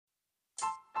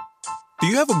Do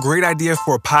you have a great idea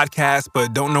for a podcast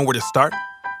but don't know where to start?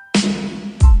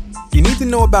 You need to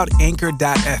know about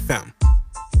Anchor.fm.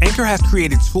 Anchor has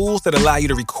created tools that allow you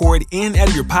to record and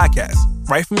edit your podcast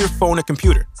right from your phone or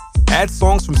computer. Add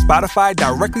songs from Spotify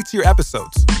directly to your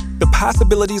episodes. The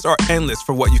possibilities are endless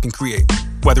for what you can create,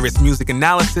 whether it's music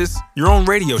analysis, your own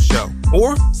radio show,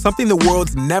 or something the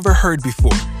world's never heard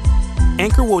before.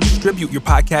 Anchor will distribute your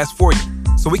podcast for you,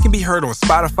 so it can be heard on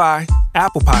Spotify,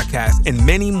 Apple Podcasts, and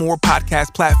many more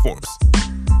podcast platforms.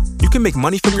 You can make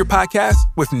money from your podcast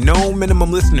with no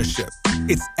minimum listenership.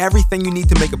 It's everything you need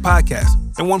to make a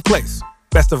podcast in one place.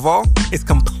 Best of all, it's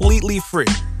completely free.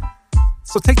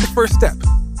 So take the first step.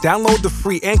 Download the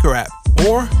free Anchor app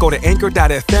or go to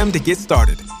anchor.fm to get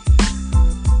started.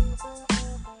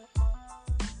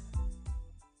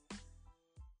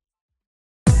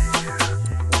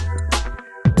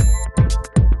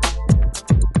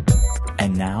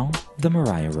 And now, the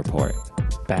Mariah Report.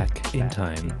 Back in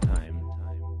time.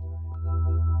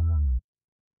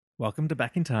 Welcome to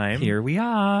Back in Time. Here we are.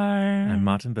 I'm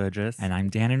Martin Burgess. And I'm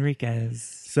Dan Enriquez.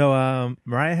 So,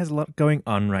 Mariah has a lot going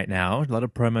on right now. A lot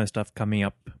of promo stuff coming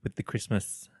up with the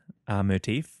Christmas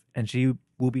motif. And she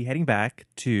will be heading back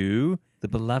to The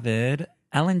beloved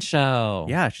Ellen Show.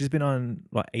 Yeah, she's been on,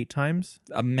 8 times?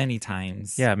 Many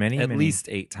times. Yeah, many. At least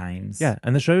 8 times. Yeah,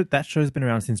 and that show's been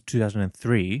around since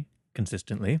 2003.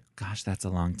 Consistently. Gosh, that's a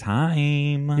long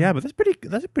time. Yeah, but that's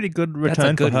a pretty good return. That's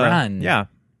a good for her. run. Yeah.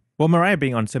 Well, Mariah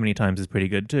being on so many times is pretty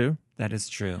good too. That is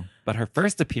true. But her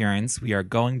first appearance, we are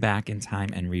going back in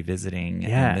time and revisiting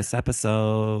Yeah. in this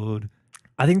episode.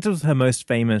 I think this was her most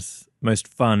famous, most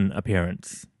fun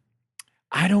appearance.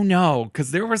 I don't know,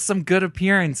 because there were some good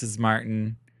appearances,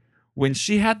 Martin. When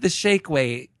she had the shake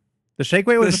weight. The shake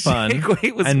weight was fun. Shake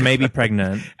weight was and good. maybe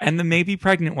pregnant. And the maybe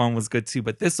pregnant one was good too,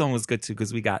 but this one was good too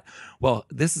because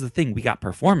this is the thing, we got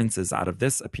performances out of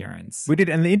this appearance. We did,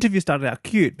 and the interview started out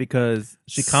cute because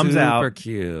she comes Super out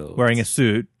cute. wearing a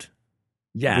suit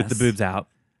Yes. with the boobs out,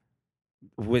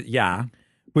 yeah.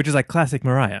 which is like classic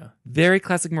Mariah. Very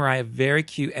classic Mariah, very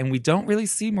cute. And we don't really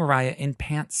see Mariah in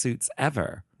pantsuits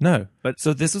ever. No, but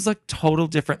So this was a total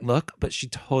different look, but she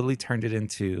totally turned it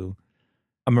into...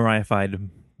 a Mariah-fied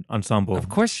ensemble. Of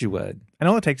course she would. And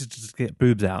all it takes is to just get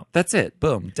boobs out. That's it.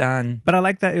 Boom. Done. But I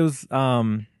like that it was,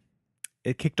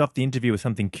 it kicked off the interview with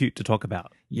something cute to talk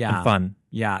about. Yeah. And fun.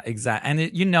 Yeah, exactly.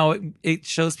 And it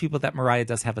shows people that Mariah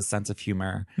does have a sense of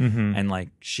humor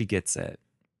and she gets it.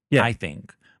 Yeah. I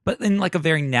think. But in a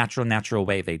very natural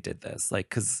way they did this.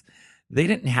 Because they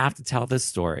didn't have to tell this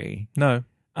story. No.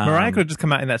 Mariah could have just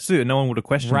come out in that suit and no one would have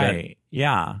questioned it. Right.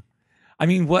 Yeah. I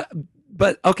mean,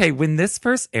 but okay, when this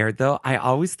first aired though, I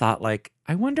always thought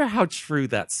I wonder how true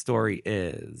that story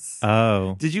is.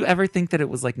 Oh. Did you ever think that it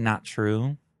was not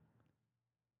true?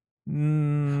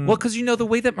 Well, because the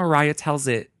way that Mariah tells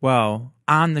it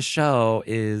on the show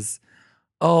is,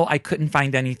 oh, I couldn't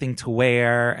find anything to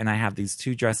wear, and I have these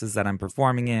 2 dresses that I'm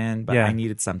performing in, but I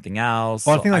needed something else.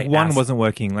 Well, so I think one asked- wasn't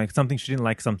working. Something she didn't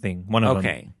like something. One of them.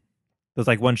 Okay.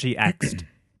 There's one she axed.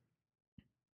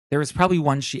 There was probably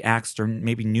one she axed, or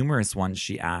maybe numerous ones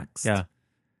she axed. Yeah.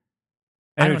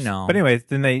 I don't know. But anyways,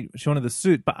 then she wanted the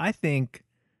suit. But I think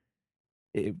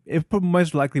it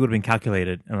most likely would have been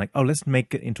calculated and let's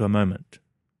make it into a moment.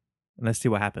 And let's see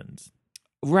what happens.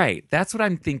 Right. That's what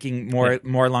I'm thinking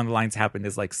more along the lines happened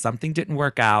is something didn't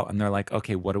work out and they're like,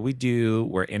 okay, what do we do?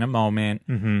 We're in a moment.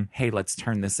 Mm-hmm. Hey, let's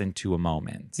turn this into a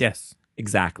moment. Yes.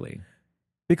 Exactly.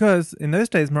 Because in those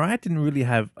days, Mariah didn't really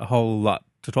have a whole lot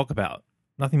to talk about.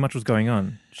 Nothing much was going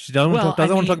on. She doesn't want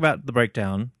to talk about the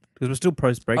breakdown because we're still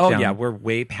post-breakdown. Oh, yeah. We're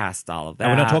way past all of that.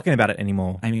 And we're not talking about it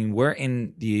anymore. I mean, we're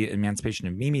in the Emancipation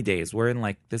of Mimi days. We're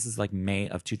in this is May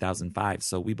of 2005.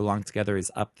 So We Belong Together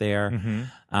is up there.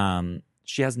 Mm-hmm.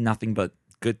 She has nothing but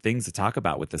good things to talk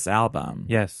about with this album.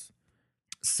 Yes.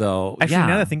 So, actually,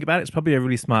 now that I think about it, it's probably a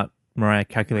really smart Mariah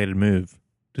calculated move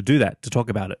to do that, to talk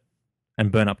about it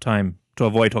and burn up time to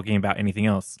avoid talking about anything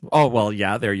else. Oh, well,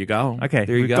 yeah, there you go. Okay,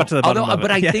 there you go. Got to the bottom of it. But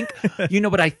I think,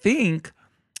 but I think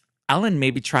Ellen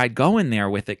maybe tried going there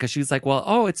with it because she was like,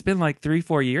 well, it's been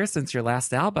 3-4 years since your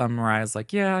last album. Mariah's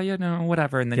like, yeah,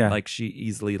 whatever. And then she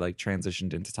easily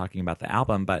transitioned into talking about the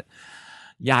album. But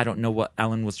yeah, I don't know what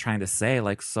Ellen was trying to say.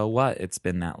 So what? It's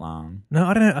been that long. No,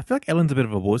 I don't know. I feel like Ellen's a bit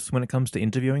of a wuss when it comes to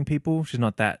interviewing people. She's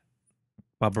not that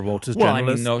Barbara Walters journalist.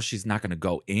 I mean, no, she's not going to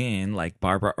go in like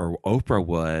Barbara or Oprah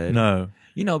would. No.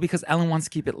 Because Ellen wants to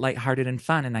keep it lighthearted and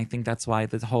fun. And I think that's why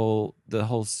the whole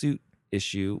suit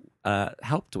issue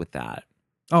helped with that.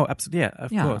 Oh, absolutely. Yeah,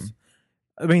 of course.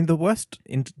 I mean, the worst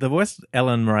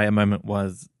Ellen Mariah moment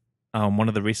was one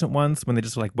of the recent ones when they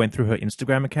just went through her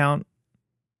Instagram account.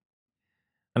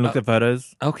 and looked at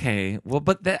photos. Okay, well,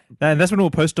 but And that's when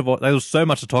we'll post of all. There was so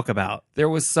much to talk about. there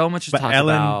was so much to But talk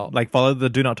Ellen about. like followed the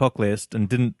do not talk list and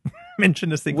didn't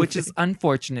mention a single Which thing. is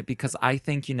unfortunate because I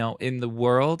think, in the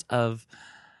world of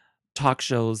talk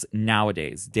shows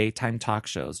nowadays, daytime talk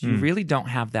shows, you really don't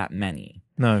have that many.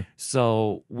 No.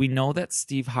 So we know that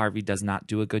Steve Harvey does not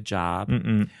do a good job.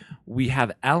 We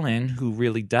have Ellen, who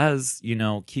really does,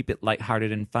 keep it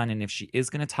lighthearted and fun. And if she is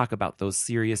going to talk about those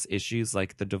serious issues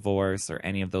like the divorce or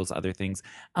any of those other things,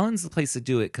 Ellen's the place to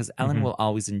do it because Ellen will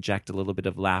always inject a little bit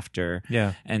of laughter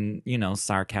and,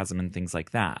 sarcasm and things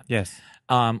like that. Yes.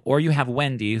 Or you have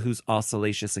Wendy, who's all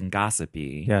salacious and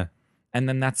gossipy. Yeah. And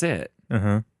then that's it.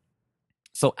 Uh-huh.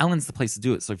 So Ellen's the place to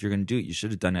do it. So if you're going to do it, you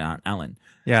should have done it on Ellen.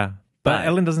 Yeah. But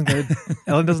Ellen doesn't go.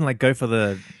 Ellen doesn't like go for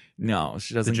the. No,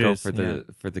 she doesn't go for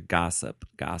the gossip.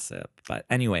 But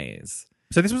anyways,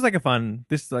 so this was like a fun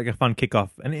kickoff,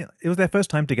 and it was their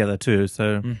first time together too.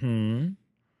 So. And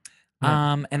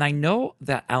I know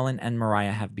that Ellen and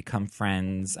Mariah have become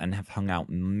friends and have hung out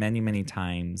many, many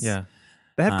times. Yeah.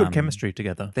 They have good chemistry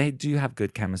together. They do have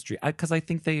good chemistry because I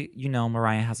think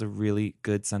Mariah has a really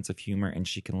good sense of humor and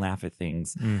she can laugh at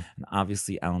things. And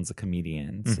obviously Ellen's a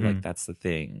comedian. So that's the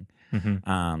thing.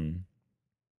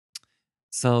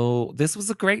 So this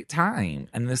was a great time.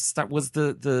 And this was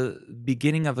the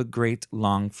beginning of a great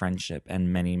long friendship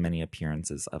and many, many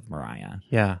appearances of Mariah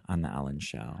on the Ellen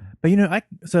show. But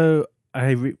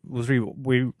I was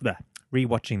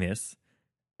rewatching this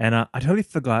and I totally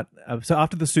forgot. So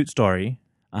after the suit story,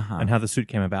 and how the suit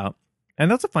came about. And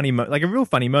that's a funny, a real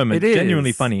funny moment. It is.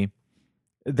 Genuinely funny.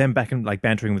 Them back and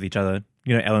bantering with each other.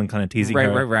 Ellen kind of teasing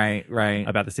her Right.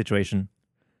 about the situation.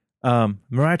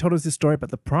 Mariah told us this story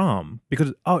about the prom because,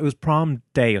 it was prom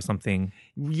day or something.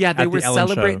 Yeah, they were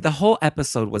celebrating. The whole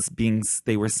episode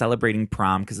they were celebrating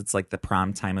prom because it's like the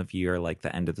prom time of year, like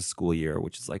the end of the school year,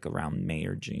 which is like around May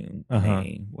or June,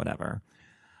 May, whatever.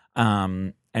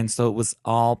 And so it was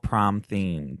all prom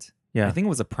themed. Yeah. I think it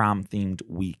was a prom-themed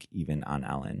week even on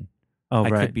Ellen. Oh,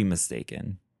 right. I could be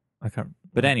mistaken. I can't.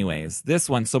 But anyways, this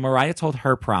one. So Mariah told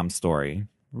her prom story.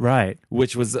 Right.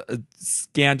 Which was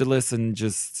scandalous and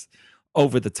just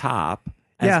over the top,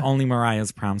 as only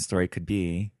Mariah's prom story could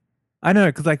be. I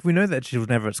know, because we know that she was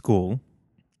never at school.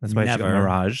 That's why she got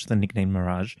Mirage, the nickname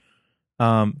Mirage.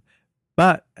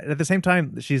 But at the same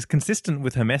time, she's consistent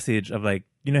with her message of how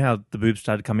the boobs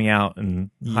started coming out and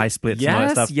high splits and all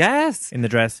that stuff. Yes. In the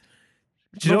dress.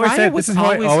 She Mariah always said, was "This is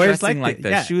how I always dressing like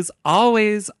this." Yeah. She was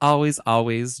always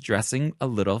dressing a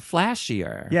little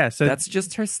flashier. Yeah, so that's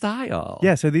just her style.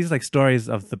 Yeah, so these stories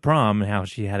of the prom and how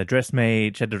she had a dress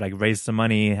made. She had to raise some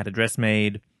money, had a dress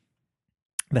made.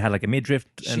 They had a midriff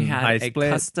and high split. She had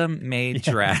a custom-made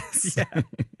dress. Yeah.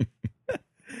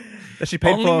 That she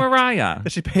paid Only for. Mariah.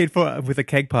 That she paid for with a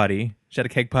keg party. She had a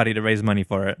keg party to raise money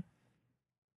for it.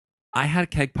 I had a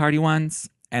keg party once,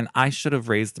 and I should have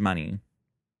raised money.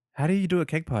 How do you do a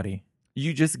keg party?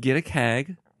 You just get a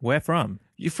keg. Where from?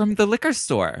 You from the liquor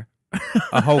store.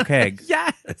 A whole keg?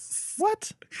 Yes.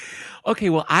 What? Okay,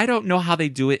 well, I don't know how they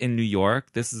do it in New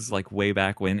York. This is way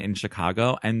back when in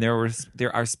Chicago, and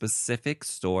there are specific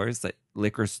stores,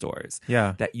 liquor stores,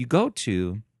 that you go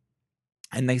to,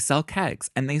 and they sell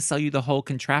kegs, and they sell you the whole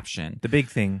contraption, the big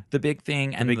thing, and the big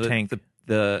tank.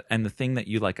 The thing that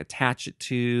you attach it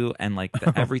to, and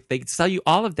they sell you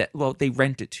all of that. Well, they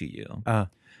rent it to you.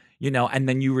 And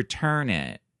then you return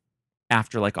it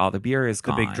after all the beer is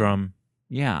gone. The big drum.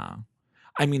 Yeah.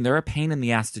 I mean, they're a pain in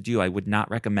the ass to do. I would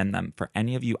not recommend them for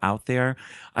any of you out there.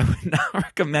 I would not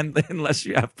recommend them unless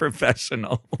you have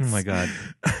professionals. Oh my God.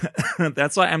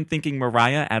 That's why I'm thinking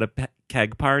Mariah at a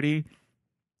keg party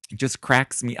just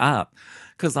cracks me up.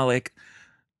 Because I'm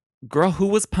girl, who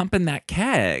was pumping that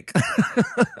keg?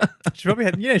 She probably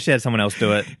had, she had someone else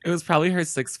do it. It was probably her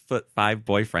 6'5"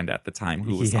 boyfriend at the time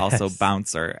who was also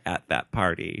bouncer at that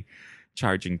party,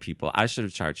 charging people. I should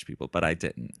have charged people, but I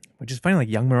didn't. Which is funny,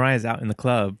 young Mariah's out in the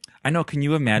club. I know. Can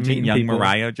you imagine young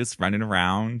Mariah just running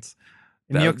around?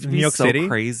 In New York City? So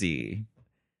crazy.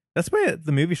 That's where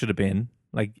the movie should have been.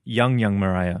 Young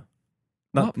Mariah.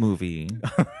 What movie?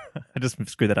 I just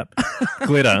screwed that up.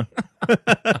 Glitter.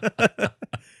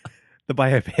 The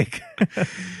biopic.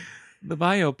 The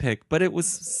biopic, but it was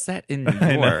set in New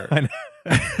York. I know.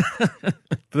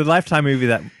 The Lifetime movie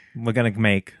that we're going to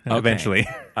make eventually.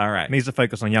 All right. Needs to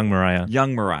focus on young Mariah.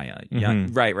 Young Mariah.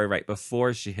 Right.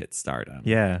 Before she hit stardom.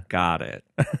 Yeah. Got it.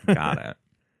 That'd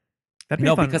be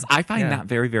fun. Because I find that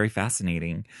very, very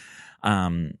fascinating.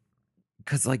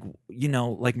 because like, you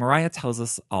know, like Mariah tells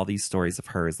us all these stories of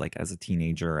hers like as a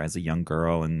teenager, as a young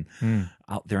girl, and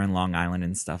out there in Long Island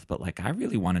and stuff, but like I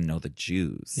really want to know the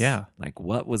juice. Yeah. Like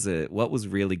what was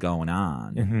really going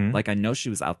on? Like I know she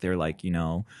was out there like, you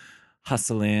know,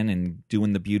 hustling and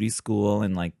doing the beauty school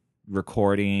and like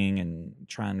recording and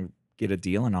trying to get a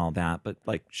deal and all that, but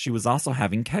like she was also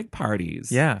having keg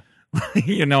parties. Yeah.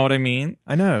 You know what I mean?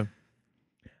 I know.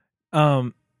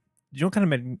 You know what kind of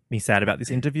made me sad about this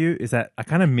interview is that I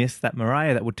kind of miss that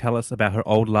Mariah that would tell us about her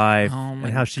old life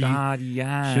and how she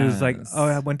yes. She was like, oh,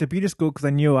 I went to beauty school because I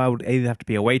knew I would either have to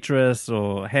be a waitress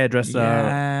or a hairdresser.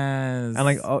 Yes. And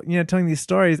like, oh, you know, telling these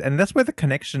stories. And that's where the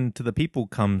connection to the people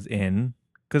comes in.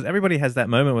 Because everybody has that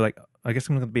moment where like, I guess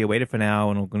I'm going to be a waiter for now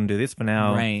and I'm going to do this for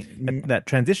now. Right. That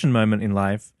transition moment in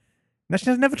life. Now she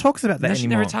never talks about that anymore. She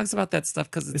never talks about that stuff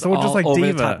because it's all just like over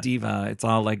diva. the top diva. It's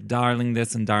all like darling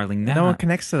this and darling that. No one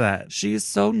connects to that. She is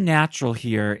so natural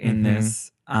here in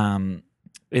this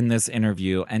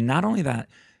interview, and not only that.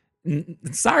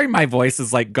 Sorry, my voice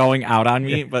is like going out on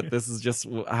me, but this is just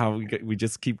how we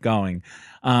just keep going.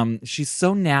 She's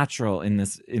so natural in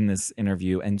this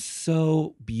interview and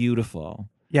so beautiful.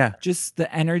 Yeah, just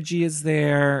the energy is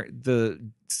there. The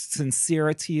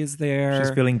sincerity is there.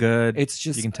 She's feeling good. It's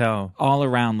just you can tell all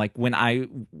around. Like when I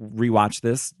rewatched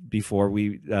this before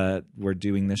we were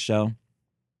doing this show,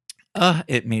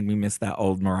 it made me miss that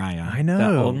old Mariah. I know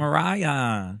that old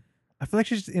Mariah. I feel like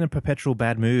she's in a perpetual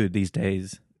bad mood these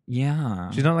days.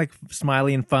 Yeah, she's not like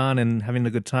smiley and fun and having a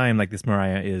good time like this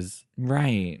Mariah is.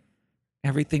 Right.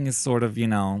 Everything is sort of, you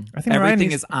know, I think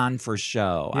everything is on for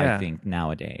show, yeah. I think,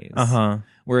 nowadays.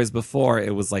 Whereas before,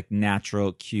 it was like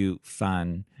natural, cute,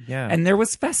 fun. Yeah. And there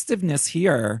was festiveness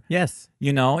here. Yes.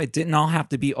 You know, it didn't all have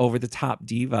to be over the top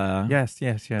diva. Yes.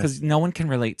 Because no one can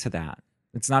relate to that.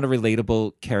 It's not a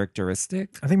relatable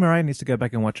characteristic. I think Mariah needs to go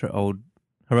back and watch her own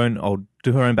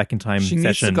back in time session. She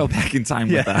needs to go back in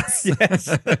time with us. Yes.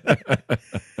 And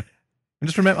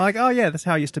just remember, like, oh yeah, that's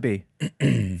how it used to be.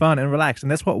 Fun and relaxed.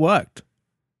 And that's what worked.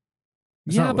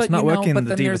 It's not working but the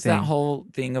then diva there's thing. that whole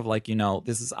thing of like, you know,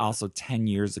 this is also 10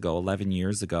 years ago, 11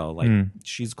 years ago. Like,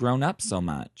 she's grown up so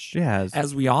much. She has.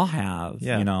 As we all have,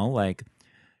 yeah. You know, like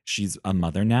she's a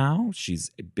mother now. She's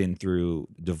been through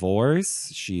divorce.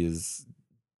 She's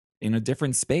in a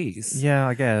different space. Yeah,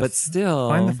 I guess. But still.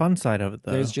 Find the fun side of it,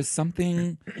 though. There's just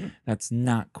something that's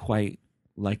not quite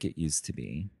like it used to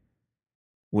be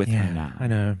with her now. I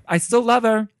know. I still love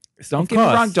her. Don't get me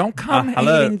wrong. Don't come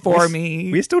hating for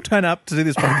me. We still turn up to do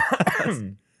this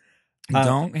podcast.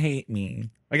 Don't hate me.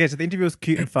 Okay, so the interview was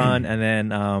cute and fun, and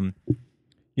then,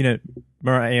 you know,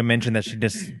 Mariah mentioned that she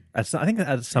just, I think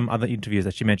at some other interviews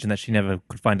that she mentioned that she never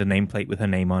could find a nameplate with her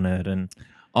name on it, and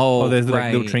there's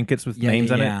like little trinkets with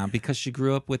names on it. Yeah, because she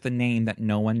grew up with a name that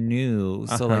no one knew.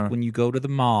 So like when you go to the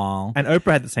mall, and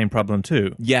Oprah had the same problem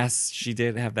too. Yes, she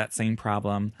did have that same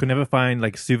problem. Could never find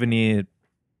like souvenir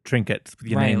trinkets with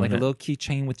your name on like it. a little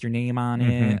keychain with your name on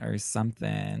it or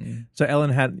something. So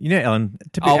Ellen had, you know,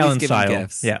 typical Ellen style.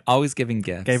 Gifts. Yeah, always giving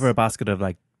gifts. Gave her a basket of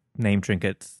like name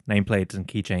trinkets, nameplates, and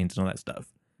keychains and all that stuff,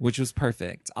 which was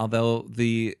perfect. Although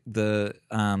the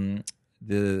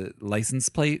license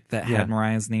plate that had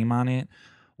Mariah's name on it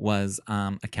was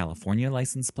a California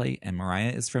license plate, and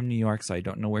Mariah is from New York, so I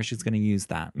don't know where she's going to use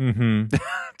that.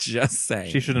 Just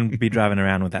saying. She shouldn't be driving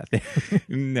around with that thing.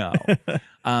 No.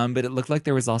 But it looked like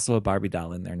there was also a Barbie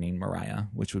doll in there named Mariah,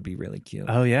 which would be really cute.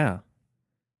 Oh, yeah.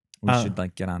 We should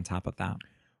like get on top of that.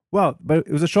 Well, but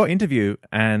it was a short interview,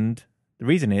 and the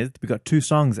reason is we got 2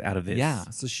 songs out of this. Yeah,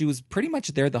 so she was pretty much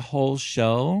there the whole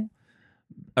show,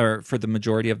 or for the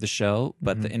majority of the show,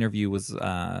 but the interview was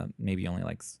maybe only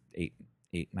like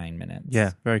 8-9 minutes.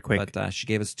 Yeah, very quick. But she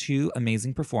gave us 2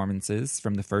 amazing performances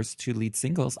from the first 2 lead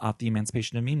singles off The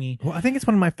Emancipation of Mimi. Well, I think it's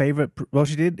one of my favorite. Well,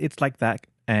 she did It's Like That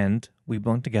and We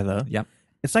Belong Together. Yep.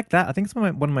 It's Like That. I think it's one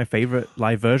of my favorite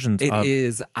live versions. It of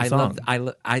is. The I song.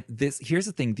 love this. Here's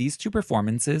the thing. These 2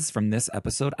 performances from this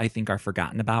episode, I think, are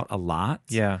forgotten about a lot.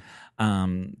 Yeah.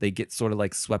 They get sort of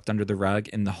like swept under the rug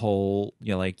in the whole,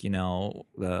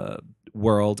 the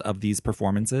world of these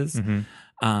performances.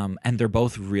 And they're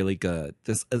both really good.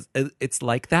 It's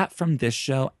Like That from this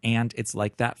show, and It's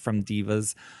Like That from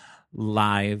Divas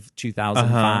Live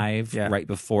 2005, right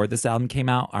before this album came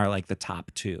out, are like the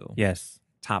top 2. Yes.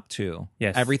 Top 2.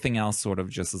 Yes. Everything else sort of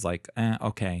just is like,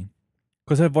 okay.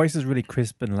 Because her voice is really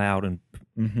crisp and loud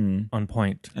and on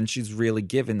point. And she's really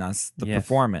given us the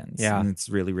performance. Yeah. And it's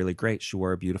really, really great. She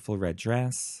wore a beautiful red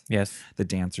dress. Yes. The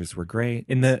dancers were great.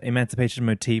 In the emancipation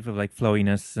motif of like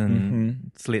flowiness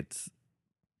and slits.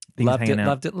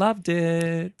 Loved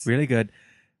it. Really good.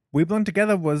 We Belong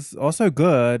Together was also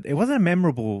good. It wasn't a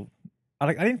memorable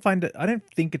I didn't find it. I don't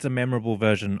think it's a memorable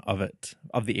version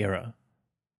of the era.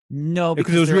 No,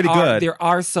 because it was really good. There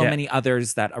are so many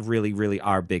others that really, really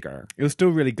are bigger. It was still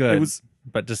really good. It was,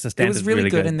 but just the standard. It was really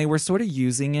good, and they were sort of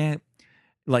using it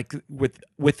like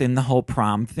within the whole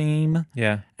prom theme,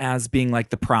 as being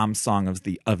like the prom song of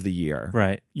the year,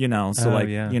 right? You know, so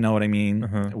you know what I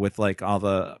mean, with like all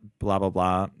the blah blah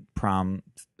blah prom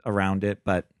around it.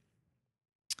 But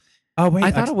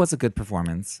I thought it was a good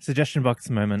performance. Suggestion box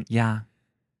moment. Yeah.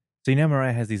 So you know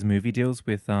Mariah has these movie deals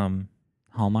with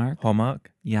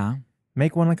Hallmark. Yeah.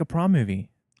 Make one like a prom movie.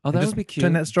 Oh, that would be cute.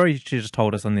 Turn that story she just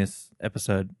told us on this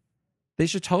episode. They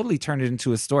should totally turn it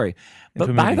into a story.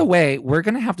 But by the way, we're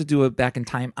going to have to do it back in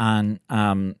time on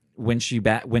when she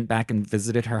went back and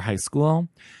visited her high school,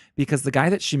 because the guy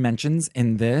that she mentions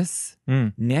in this,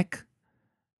 Nick,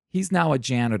 he's now a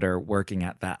janitor working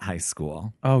at that high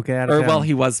school. Oh, get out of town. Well,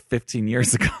 he was 15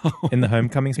 years ago. In the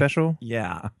homecoming special?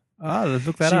 Yeah. Oh, let's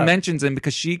look that up. She mentions him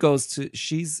because she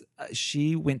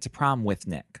went to prom with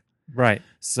Nick. Right.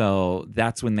 So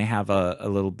that's when they have a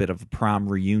little bit of a prom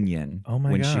reunion. Oh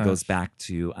my When gosh. she goes back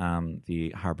to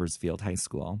the Harborsfield High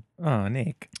School. Oh,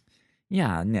 Nick.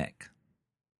 Yeah, Nick.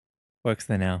 Works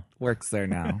there now. Works there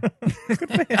now. Good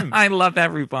for him. I love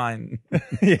everyone.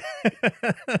 Yeah.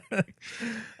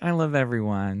 I love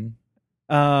everyone.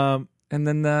 And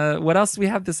then what else do we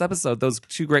have this episode? Those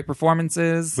two great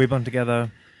performances. We bond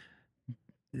together.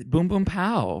 Boom, boom,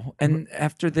 pow. And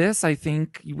after this, I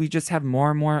think we just have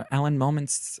more and more Ellen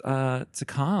moments to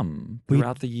come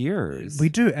throughout the years. We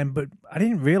do. But I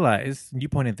didn't realize, you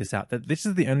pointed this out, that this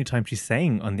is the only time she's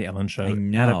sang on The Ellen Show. I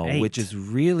know, which is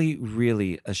really,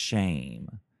 really a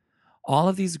shame. All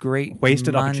of these great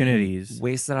wasted opportunities.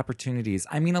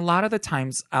 I mean, a lot of the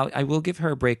times, I will give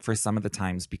her a break for some of the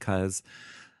times, because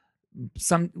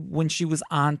when she was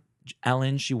on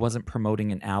Ellen, she wasn't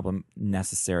promoting an album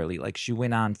necessarily. Like, she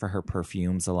went on for her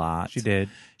perfumes a lot. She did.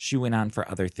 She went on for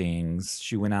other things.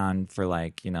 She went on for,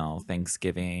 like, you know,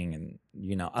 Thanksgiving and,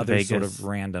 you know, other sort of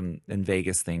random and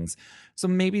Vegas things. So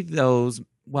maybe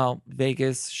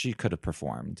Vegas, she could have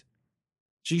performed.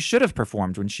 She should have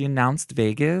performed when she announced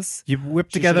Vegas. You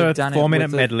whipped together a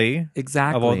 4-minute medley.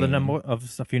 Exactly. Of all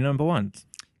of a few number ones.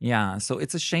 Yeah. So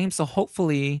it's a shame. So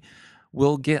hopefully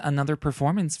we'll get another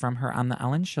performance from her on the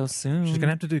Ellen Show soon. She's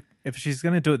gonna have to do. If she's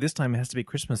gonna do it this time, it has to be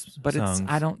Christmas songs.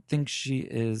 I don't think she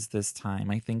is this time.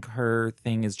 I think her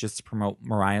thing is just to promote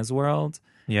Mariah's World.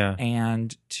 Yeah,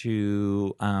 and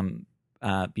to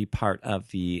be part of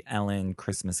the Ellen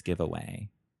Christmas giveaway.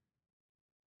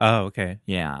 Oh, okay.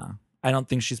 Yeah, I don't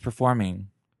think she's performing.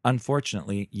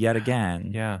 Unfortunately, yet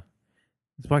again. Yeah.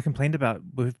 That's what I complained about.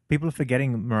 People are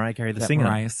forgetting Mariah Carey, the singer.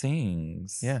 Mariah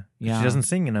sings. Yeah. She doesn't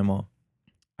sing anymore.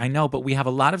 I know, but we have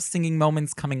a lot of singing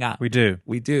moments coming up. We do.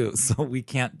 So we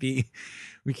can't be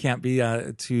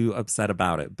too upset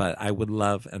about it. But I would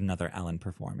love another Ellen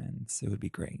performance. It would be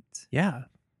great. Yeah.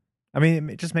 I mean,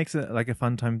 it just makes it like a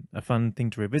fun thing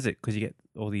to revisit, because you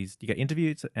get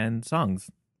interviews and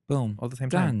songs. Boom. All at the same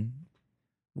time. Done.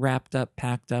 Wrapped up,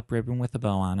 packed up, ribbon with a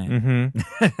bow on it.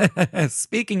 Mm-hmm.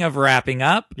 Speaking of wrapping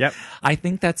up, yep. I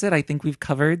think that's it. I think we've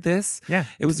covered this. Yeah.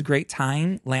 It was a great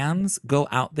time. Lambs, go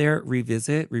out there,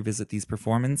 revisit these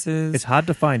performances. It's hard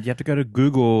to find. You have to go to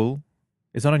Google.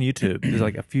 It's not on YouTube. There's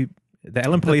like a few. The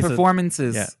Ellen Police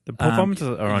performances. The performances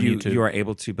are on YouTube. You are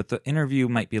able to, but the interview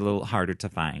might be a little harder to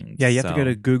find. Yeah, you have to go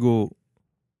to Google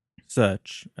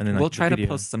search, and then we'll try to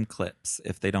post some clips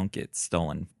if they don't get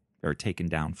stolen or taken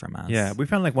down from us. Yeah, we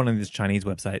found like one on this Chinese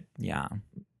website. Yeah.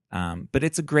 But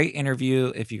it's a great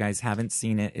interview. If you guys haven't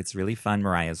seen it, it's really fun.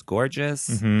 Mariah's gorgeous.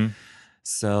 Mm-hmm.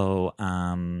 So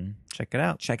check it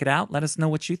out. Check it out. Let us know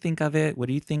what you think of it. What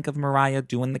do you think of Mariah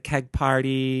doing the keg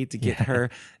party to get her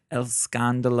El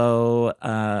Scandalo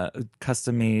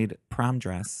custom-made prom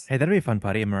dress? Hey, that'd be a fun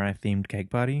party, a Mariah-themed keg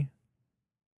party.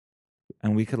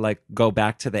 And we could like go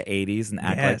back to the 80s and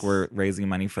act like we're raising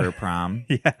money for a prom.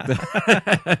 Yeah.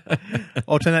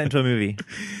 Or turn that into a movie.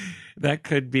 That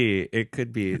could be. It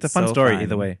could be. It's a fun story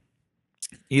either way.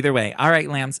 Either way. All right,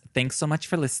 Lambs. Thanks so much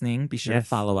for listening. Be sure to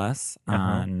follow us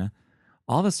on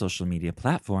all the social media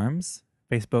platforms.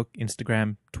 Facebook,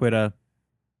 Instagram, Twitter.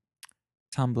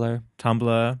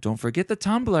 Tumblr. Don't forget the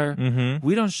Tumblr. Mm-hmm.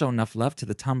 We don't show enough love to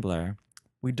the Tumblr.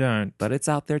 We don't. But it's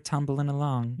out there tumbling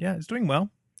along. Yeah, it's doing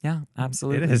well. Yeah,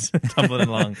 absolutely. It is tumbling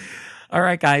along. All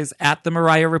right, guys. At the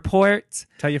Mariah Report.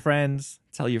 Tell your friends.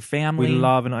 Tell your family. We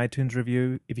love an iTunes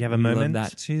review if you have a moment. We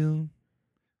love that too.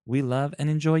 We love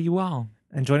and enjoy you all.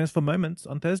 And join us for Moments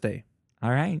on Thursday. All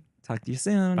right. Talk to you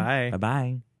soon. Bye.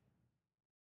 Bye-bye.